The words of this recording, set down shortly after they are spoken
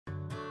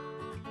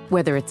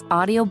Whether it's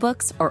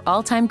audiobooks or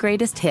all-time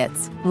greatest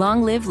hits,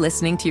 long live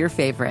listening to your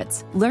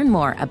favorites. Learn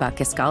more about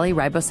Kisqali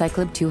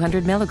Ribociclib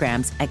 200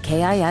 milligrams at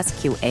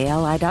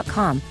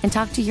KISQALI.com and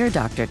talk to your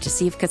doctor to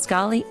see if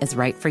Kisqali is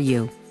right for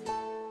you.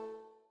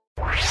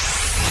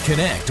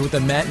 Connect with the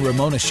Matt and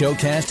Ramona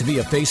Showcast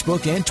via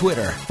Facebook and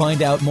Twitter.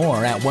 Find out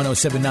more at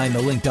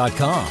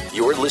 1079thelink.com.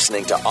 You're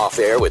listening to Off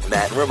Air with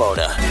Matt and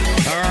Ramona.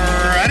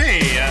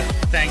 Alrighty.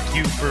 Thank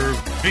you for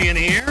being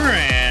here,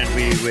 and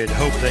we would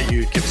hope that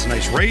you'd give us a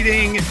nice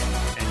rating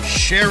and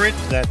share it.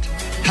 That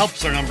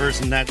helps our numbers,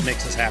 and that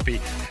makes us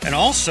happy. And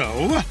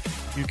also,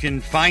 you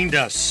can find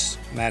us,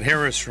 Matt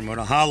Harris,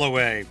 Ramona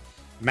Holloway,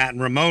 Matt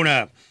and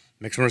Ramona,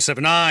 Mix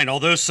 1079,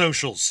 all those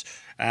socials,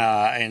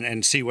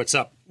 and see what's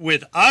up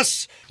with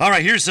us. All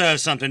right, here's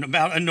something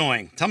about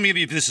annoying. Tell me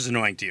if this is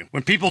annoying to you.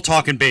 When people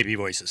talk in baby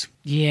voices.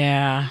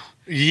 Yeah.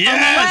 Yes!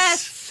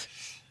 Unless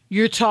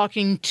you're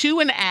talking to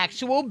an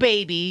actual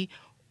baby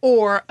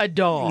or a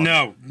dog.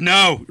 No.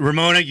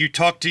 Ramona, you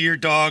talk to your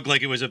dog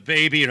like it was a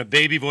baby in a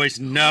baby voice.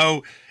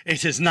 No,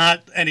 it is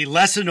not any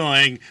less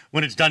annoying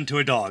when it's done to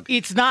a dog.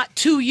 It's not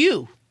to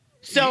you.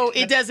 So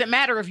it doesn't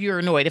matter if you're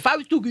annoyed. If I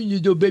was talking to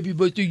the baby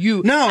voice to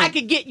you, I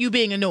could get you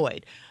being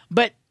annoyed.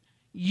 But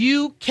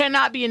you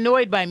cannot be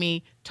annoyed by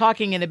me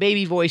talking in a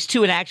baby voice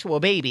to an actual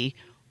baby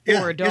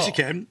or a dog. Yes, you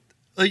can.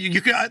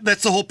 You can.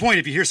 That's the whole point.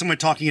 If you hear someone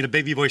talking in a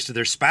baby voice to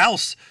their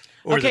spouse.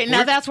 Okay,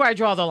 now that's where I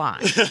draw the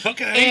line.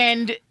 Okay.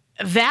 And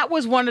that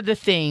was one of the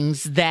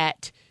things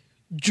that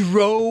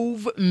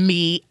drove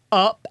me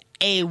up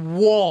a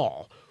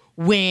wall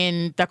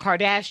when the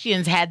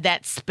Kardashians had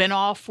that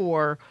spinoff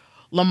for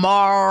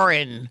Lamar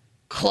and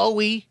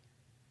Khloe.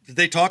 Did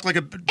they talk like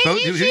a boat? And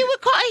she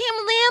would call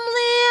him Lim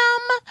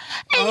Lim,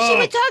 and she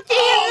would talk to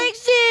him like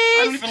this.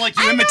 I don't even like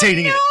you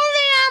imitating it. Lim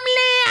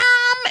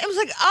Lim. It was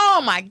like,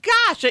 oh my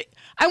gosh,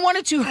 I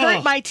wanted to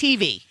hurt my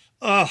TV.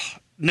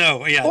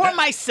 No, yeah. Or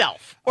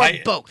myself, or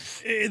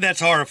both. That's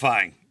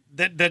horrifying.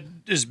 That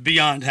is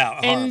beyond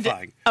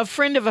horrifying. A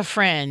friend of a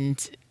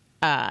friend,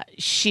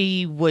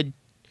 she would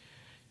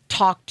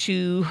talk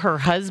to her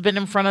husband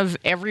in front of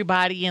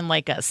everybody in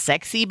like a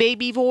sexy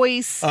baby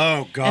voice.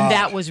 Oh, God. And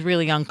that was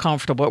really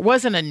uncomfortable. It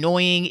wasn't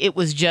annoying. It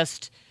was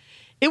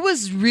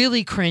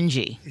really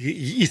cringy.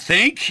 You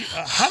think?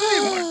 How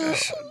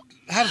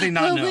do they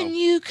not know? When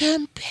you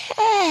come back.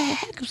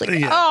 I was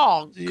like,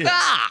 oh,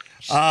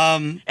 gosh.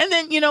 And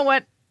then, you know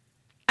what?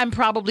 I'm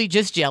probably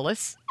just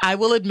jealous. I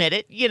will admit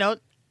it. You know,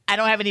 I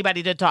don't have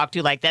anybody to talk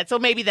to like that. So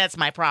maybe that's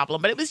my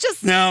problem. But it was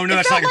just, no, it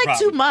that's felt not your like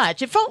problem. too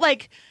much. It felt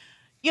like,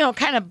 you know,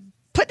 kind of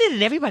putting it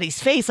in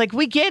everybody's face. Like,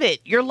 we get it.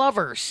 You're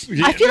lovers.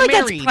 I feel You're like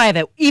married. that's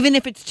private, even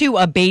if it's to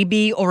a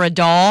baby or a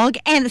dog,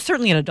 and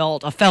certainly an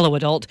adult, a fellow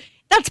adult.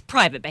 That's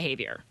private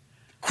behavior.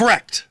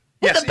 Correct.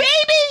 With Yes. a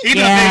baby?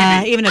 Even a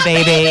baby. Even a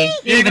baby.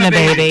 Even a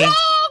baby. Dog?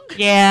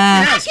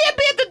 Yeah. Yes. I can't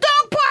be at the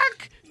dog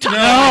park.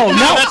 No,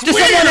 that's to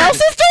weird. someone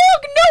else's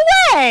dog?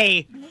 No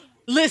way.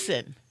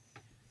 Listen,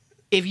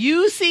 if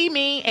you see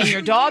me and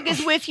your dog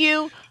is with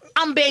you,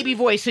 I'm baby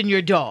voicing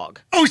your dog.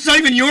 Oh, it's not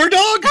even your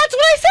dog? That's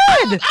what I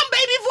said. I'm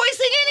baby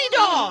voicing any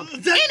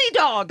dog. Any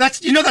dog.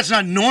 That's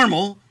not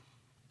normal.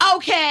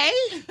 Okay.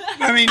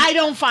 I mean, I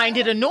don't find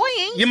it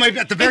annoying. you might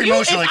at the very If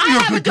most you're like, I you're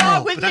a have a good girl,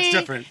 dog with but that's me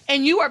different.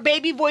 and you are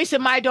baby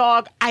voicing my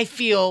dog, I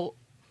feel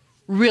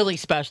really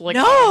special. Like,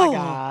 No. oh my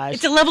gosh.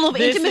 It's a level of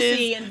This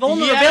intimacy is and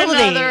vulnerability. Yet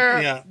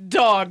another Yeah.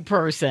 dog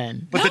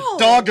person. But the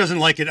dog doesn't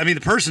like it. I mean,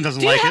 the person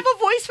doesn't Do you like have it. a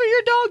voice for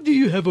your dog? Do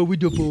you have a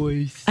with a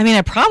voice? I mean,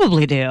 I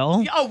probably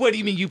do. Oh, what do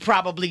you mean you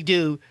probably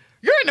do?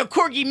 You're in a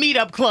corgi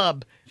meetup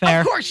club.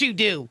 Fair. Of course you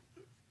do.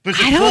 But is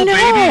it I don't full know.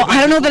 baby?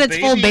 I don't know that it's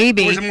full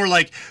baby. Or is it more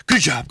like,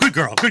 good job, good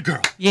girl, good girl?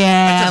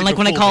 Yeah, sounds like a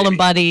when I full call him baby.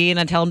 buddy and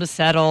I tell him to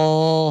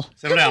settle.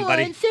 Settle down, Come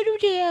buddy. on, settle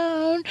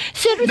down.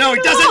 Settle No, he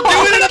down. doesn't do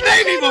it in a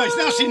baby voice.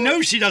 Now she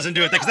knows she doesn't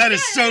do it because that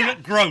is so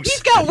gross.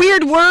 He's got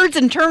weird words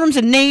and terms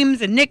and names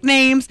and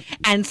nicknames,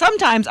 and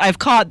sometimes I've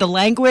caught the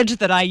language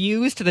that I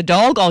use to the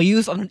dog, I'll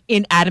use on an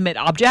inanimate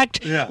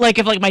object. Yeah. Like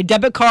if my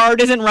debit card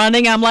isn't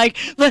running, I'm like,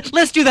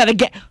 let's do that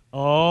again.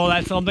 Oh,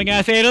 that's something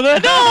I say to the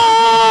dog.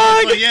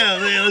 Oh,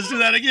 yeah, let's do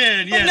that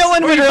again. Yes. No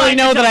one Or would you really find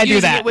know that yourself I do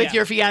using that. it with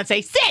your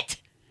fiance.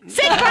 Sit,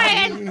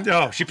 Brian.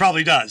 No, she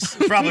probably does.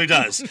 Probably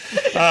does.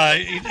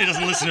 He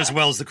doesn't listen as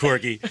well as the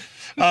corgi.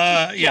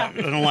 Yeah,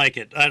 I don't like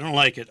it. I don't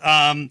like it.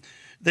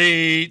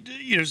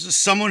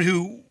 Someone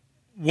who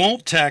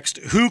won't text,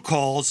 who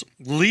calls,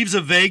 leaves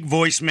a vague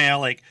voicemail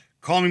like,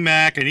 call me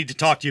back, I need to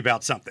talk to you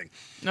about something.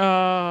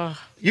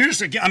 You're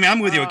just, I'm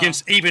with you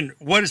against even,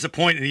 what is the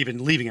point in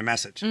even leaving a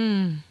message?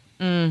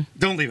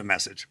 Don't leave a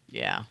message.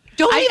 Yeah.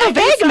 Don't leave a do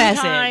vague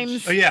sometimes.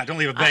 message. Oh, yeah, don't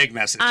leave a vague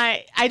message.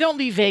 I don't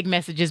leave vague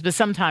messages, but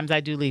sometimes I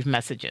do leave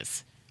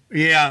messages.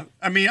 Yeah,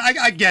 I mean,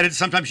 I get it.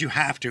 Sometimes you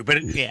have to,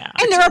 but Yeah.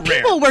 And there are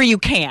rare. people where you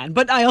can,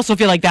 but I also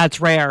feel like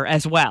that's rare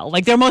as well.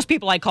 Like there are most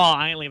people I call,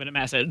 I ain't leaving a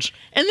message.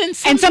 And then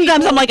And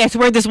sometimes I'm like, I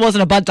swear this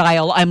wasn't a butt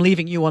dial. I'm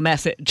leaving you a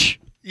message.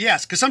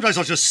 Yes, because sometimes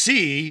I'll just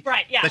see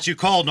Right, yeah. that you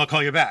called and I'll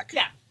call you back.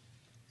 Yeah.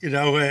 You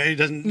know, it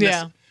doesn't.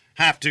 Yeah.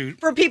 have to.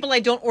 For people I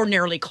don't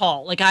ordinarily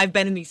call. Like, I've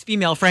been in these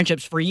female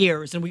friendships for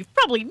years, and we've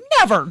probably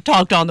never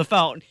talked on the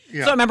phone.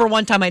 Yeah. So I remember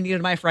one time I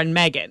needed my friend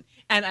Megan,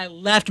 and I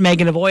left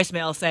Megan a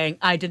voicemail saying,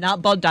 I did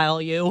not bug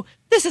dial you.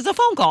 This is a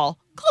phone call.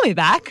 Call me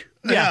back.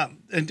 Yeah.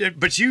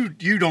 But you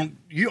don't,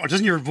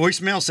 doesn't your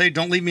voicemail say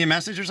don't leave me a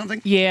message or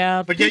something?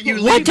 Yeah. But yet you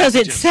leave What does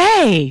it messages.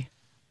 say?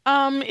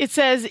 It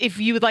says if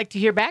you would like to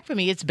hear back from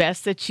me, it's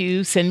best that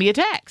you send me a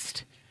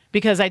text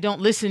because I don't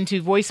listen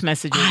to voice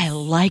messages. I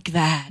like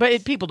that.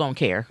 But people don't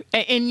care.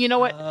 And you know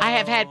what I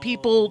have had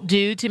people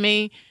do to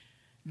me?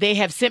 They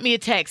have sent me a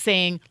text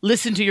saying,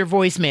 listen to your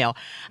voicemail.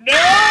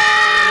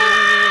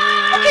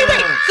 Okay,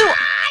 wait. So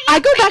I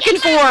go back and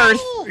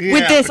forth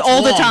with this it's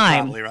all the long,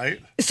 time. Probably, right?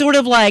 Sort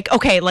of like,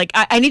 okay, like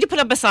I need to put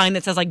up a sign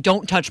that says like,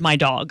 don't touch my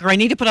dog. Or I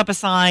need to put up a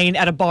sign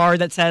at a bar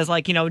that says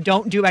like,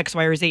 don't do X,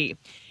 Y, or Z.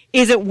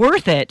 Is it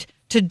worth it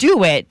to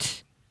do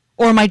it?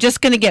 Or am I just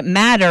going to get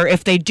madder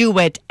if they do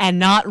it and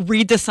not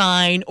read the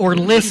sign or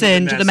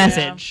listen to the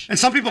message? And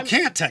some people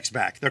can't text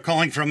back. They're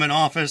calling from an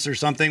office or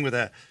something with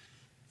a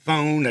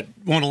phone that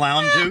won't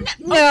allow them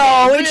to.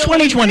 No, it's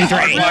 2023.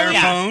 Hardwire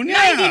Yeah. phone.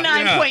 Yeah,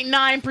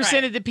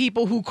 99.9% of the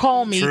people who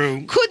call me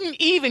True. couldn't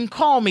even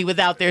call me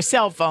without their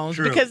cell phones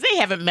True. because they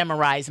haven't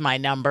memorized my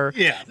number.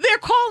 Yeah. They're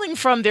calling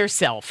from their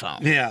cell phone.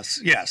 Yes,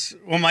 yes.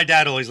 Well, my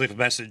dad always leave a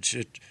message.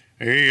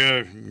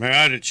 Hey,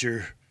 Matt, it's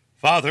your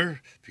father.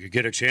 If you could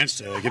get a chance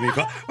to give me a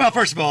call. Well,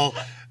 first of all,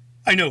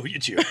 I know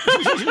it's you. Isn't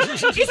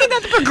that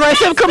the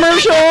progressive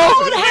commercial?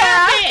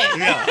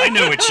 Yeah, I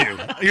know it's you.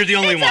 You're the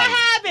only It's a one.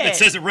 habit. It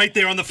says it right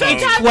there on the phone.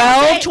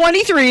 Sometimes-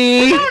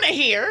 12:23. Phone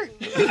here.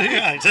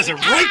 Yeah, it says it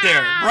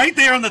right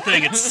there on the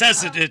thing. It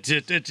says it's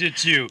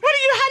you. How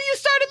do you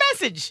start a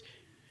message?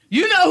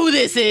 You know who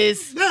this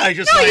is. Yeah, I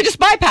just No, you just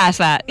bypass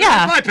that.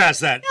 Yeah. bypass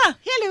that.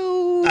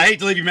 Hello. I hate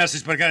to leave you a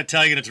message, but I got to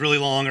tell you, and it's really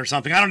long or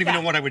something. I don't even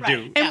know what I would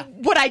do. And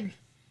what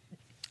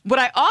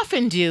I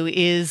often do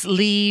is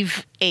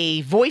leave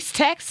a voice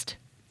text,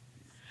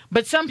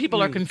 but some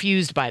people are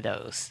confused by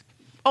those.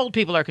 Old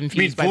people are You mean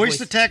confused by voice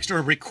to text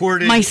or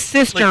recorded? My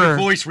sister- Like your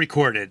voice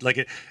recorded. Like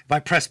if I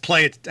press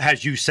play, it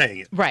has you saying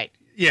it. Right.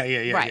 Yeah.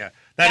 Right.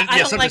 That, I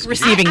don't sometimes like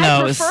receiving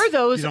I those. prefer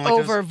those You don't like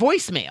over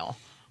voicemail,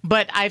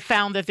 but I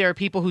found that there are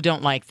people who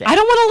don't like that. I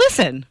don't want to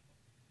listen.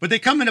 But they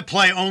come into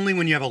play only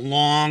when you have a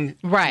long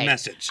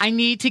message. I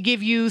need to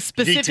give you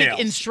specific Details.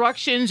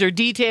 instructions or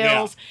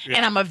details, Yeah,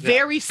 and I'm a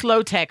very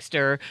slow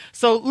texter.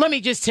 So let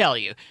me just tell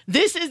you,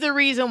 this is the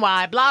reason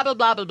why blah blah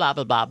blah blah blah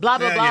blah blah blah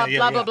blah Yeah, blah yeah,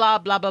 blah yeah. blah blah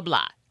blah blah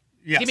blah.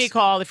 Yes. Give me a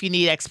call if you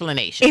need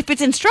explanation. If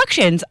it's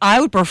instructions, I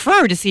would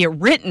prefer to see it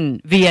written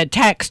via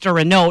text or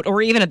a note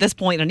or even at this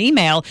point an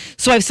email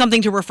so I have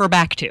something to refer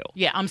back to.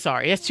 Yeah, I'm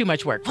sorry. That's too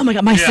much work. Oh my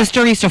God, my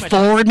sister used to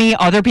forward me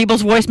other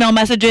people's voicemail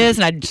messages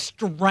and I'd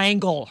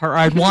strangle her.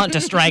 I'd want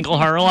to strangle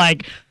her.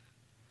 Like,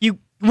 you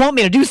want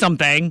me to do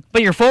something,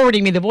 but you're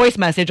forwarding me the voice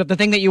message of the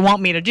thing that you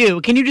want me to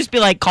do. Can you just be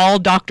like, call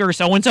Dr.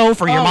 So-and-so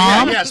for your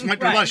mom? Yes, might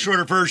be a lot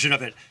shorter version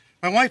of it.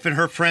 My wife and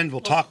her friend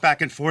will talk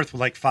back and forth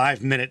with like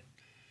 5-minute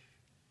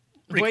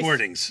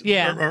recordings.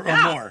 Yeah. Or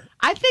more.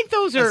 I think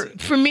those are,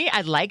 for me,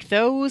 I like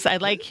those. I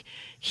like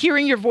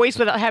hearing your voice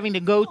without having to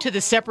go to the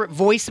separate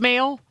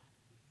voicemail.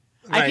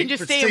 I Right, can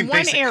just but stay same in one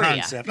basic area.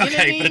 concept. You know what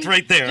Okay, I mean? but it's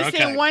right there. Just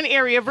stay Okay. in one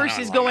area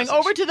versus going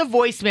over to the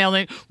voicemail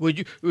and would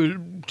you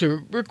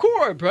to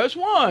record press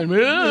 1.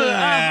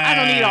 I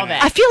don't need all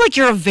that. I feel like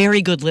you're a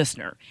very good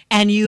listener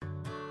and you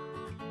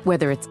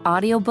Whether it's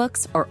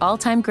audiobooks or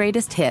all-time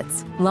greatest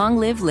hits, long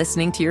live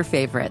listening to your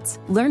favorites.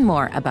 Learn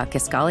more about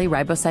Kisqali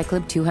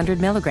Ribociclib 200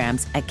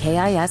 milligrams at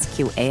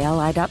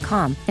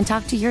KISQALI.com and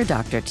talk to your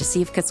doctor to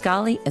see if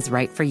Kisqali is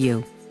right for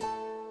you.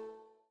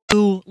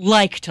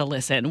 like to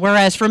listen.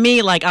 Whereas for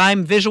me, like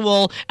I'm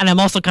visual and I'm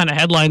also kind of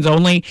headlines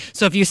only.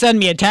 So if you send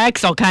me a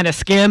text, I'll kind of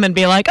skim and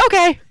be like,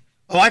 okay.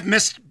 Oh, I've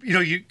missed,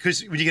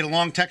 because when you get a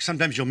long text,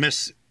 sometimes you'll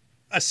miss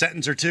a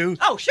sentence or two.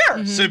 Oh,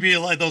 sure. So it'll be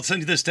like, they'll send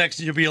you this text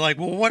and you'll be like,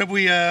 well, what if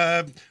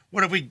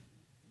we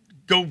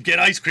go get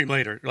ice cream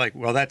later? You're like,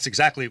 well, that's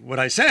exactly what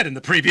I said in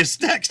the previous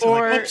text.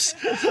 Or like, oops.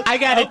 I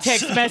got a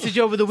text message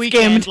over the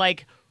weekend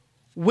like,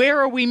 where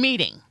are we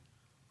meeting?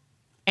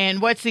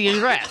 And what's the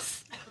address?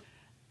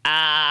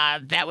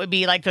 That would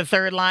be like the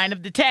third line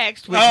of the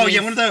text. Which Oh, is,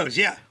 yeah, one of those,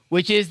 yeah.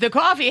 Which is the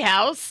coffee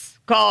house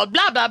called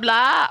blah, blah,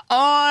 blah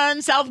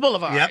on South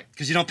Boulevard. Yep,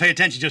 because you don't pay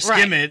attention, you just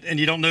skim it, and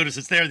you don't notice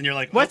it's there, then you're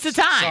like, What's the oops,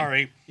 time?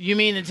 Sorry. You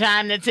mean the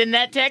time that's in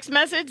that text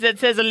message that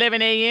says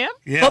 11 a.m.?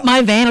 Yeah. But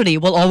my vanity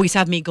will always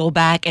have me go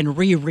back and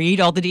reread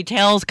all the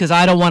details because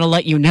I don't want to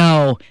let you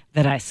know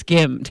that I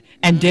skimmed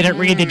and didn't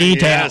read the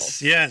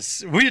details.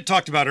 Yes. We had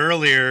talked about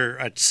earlier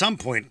at some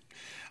point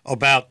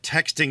about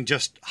texting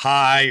just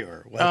hi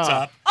or what's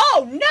up.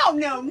 Oh,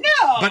 no.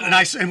 But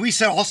and we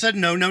all said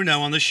no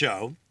on the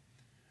show.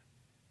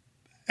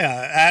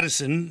 Addie's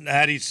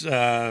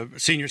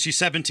senior, she's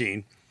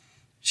 17.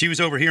 She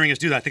was overhearing us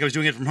do that. I think I was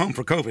doing it from home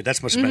for COVID.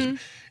 That's much better.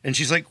 And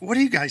she's like, "What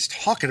are you guys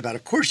talking about?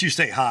 Of course you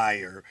say hi."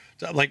 Or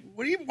I'm like,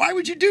 why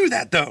would you do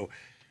that though?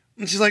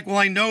 And she's like, "Well,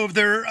 I know if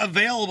they're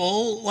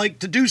available, like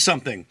to do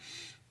something."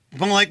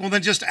 I'm like, well,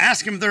 then just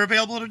ask them if they're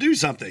available to do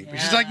something. Yeah.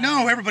 She's like,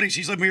 no,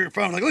 she's looking at her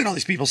phone. Like, look at all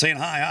these people saying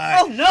hi.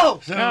 Oh, no.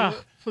 So,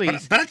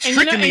 please. But that's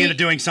tricking me into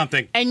doing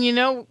something. And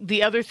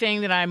the other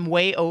thing that I'm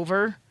way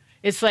over,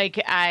 it's like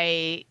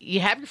you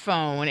have your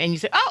phone and you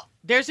say, oh,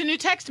 there's a new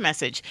text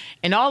message.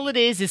 And all it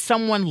is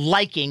someone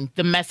liking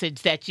the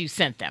message that you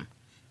sent them.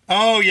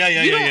 Oh,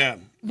 yeah.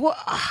 Well,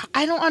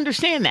 I don't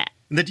understand that.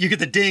 That you get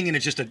the ding and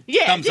it's just a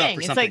thumbs up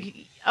or something. It's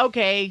like,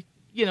 okay,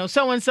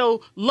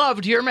 so-and-so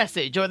loved your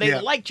message or they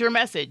liked your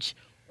message.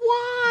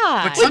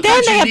 Why? But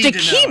then they have to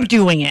keep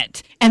doing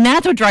it. And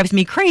that's what drives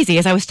me crazy.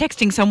 Is I was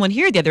texting someone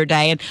here the other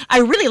day, and I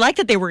really liked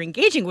that they were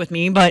engaging with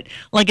me, but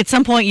like at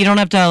some point you don't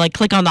have to like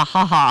click on the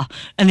haha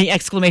and the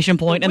exclamation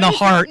point and the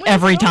heart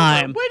every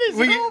time. When is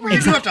it over? You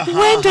do have to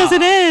When does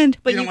it end?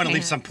 But you don't want to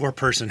leave some poor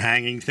person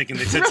hanging thinking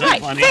they said something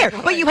funny. Fair,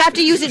 but you have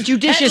to use it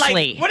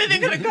judiciously. What are they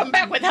going to come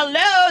back with?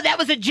 Hello, that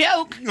was a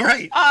joke.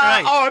 Right.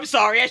 Oh, I'm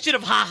sorry. I should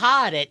have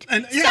ha-ha'd it.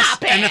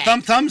 Stop it. And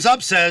the thumbs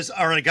up says,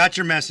 all right, I got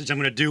your message. I'm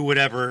going to do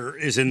whatever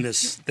is in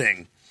this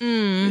thing.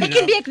 It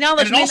can be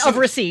acknowledgement of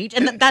receipt,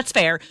 and that's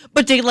fair.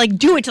 But to like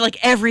do it to like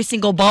every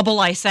single bubble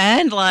I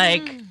send,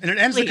 like, and it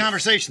ends the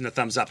conversation. The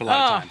thumbs up a lot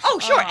of times. Oh,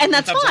 sure, and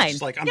that's fine.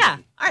 Like, I'm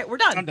done. All right, we're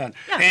done. I'm done.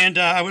 Yeah. And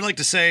I would like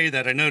to say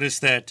that I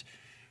noticed that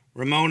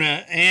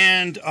Ramona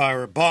and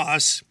our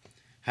boss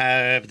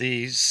have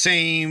the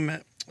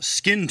same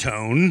skin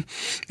tone,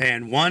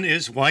 and one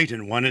is white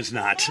and one is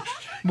not.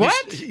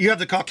 What? You have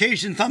the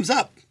Caucasian thumbs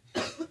up.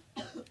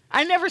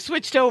 I never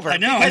switched over. I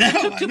know.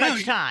 It took too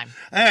much time.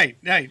 Hey.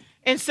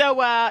 And so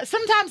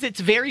sometimes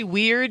it's very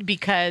weird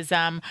because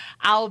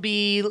I'll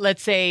be,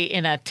 let's say,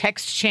 in a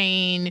text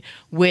chain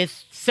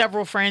with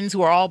several friends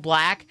who are all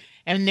black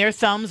and their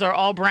thumbs are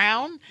all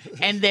brown.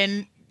 And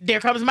then there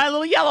comes my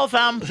little yellow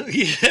thumb.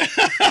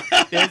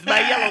 There's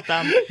my yellow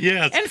thumb.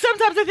 Yes. And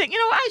sometimes I think,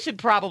 I should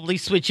probably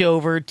switch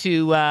over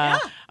to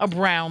a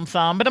brown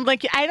thumb. But I'm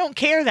like, I don't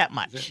care that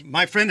much.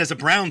 My friend has a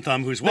brown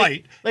thumb who's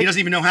white. He doesn't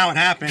even know how it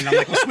happened. I'm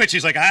like, well, switch.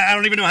 He's like, I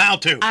don't even know how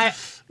to.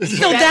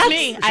 That's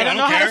me. I don't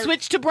know how to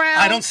switch to brown.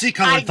 I don't see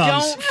colored thumbs. I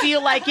don't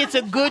feel like it's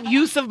a good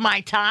use of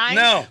my time.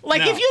 No.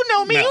 If you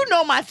know me, you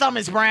know my thumb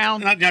is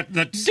brown. Do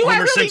I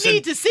really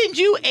need to send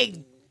you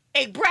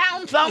a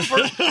brown thumb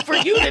for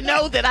you to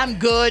know that I'm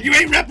good? You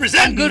ain't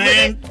representing,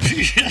 man.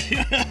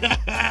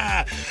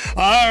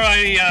 All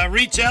right,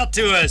 reach out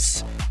to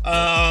us.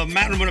 Matt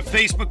and Ramona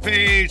Facebook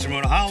page.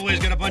 Ramona Holloway's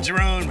got a bunch of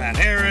her own. Matt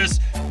Harris.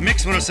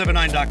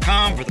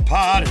 Mix1079.com for the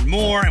pod and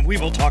more, and we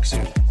will talk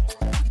soon.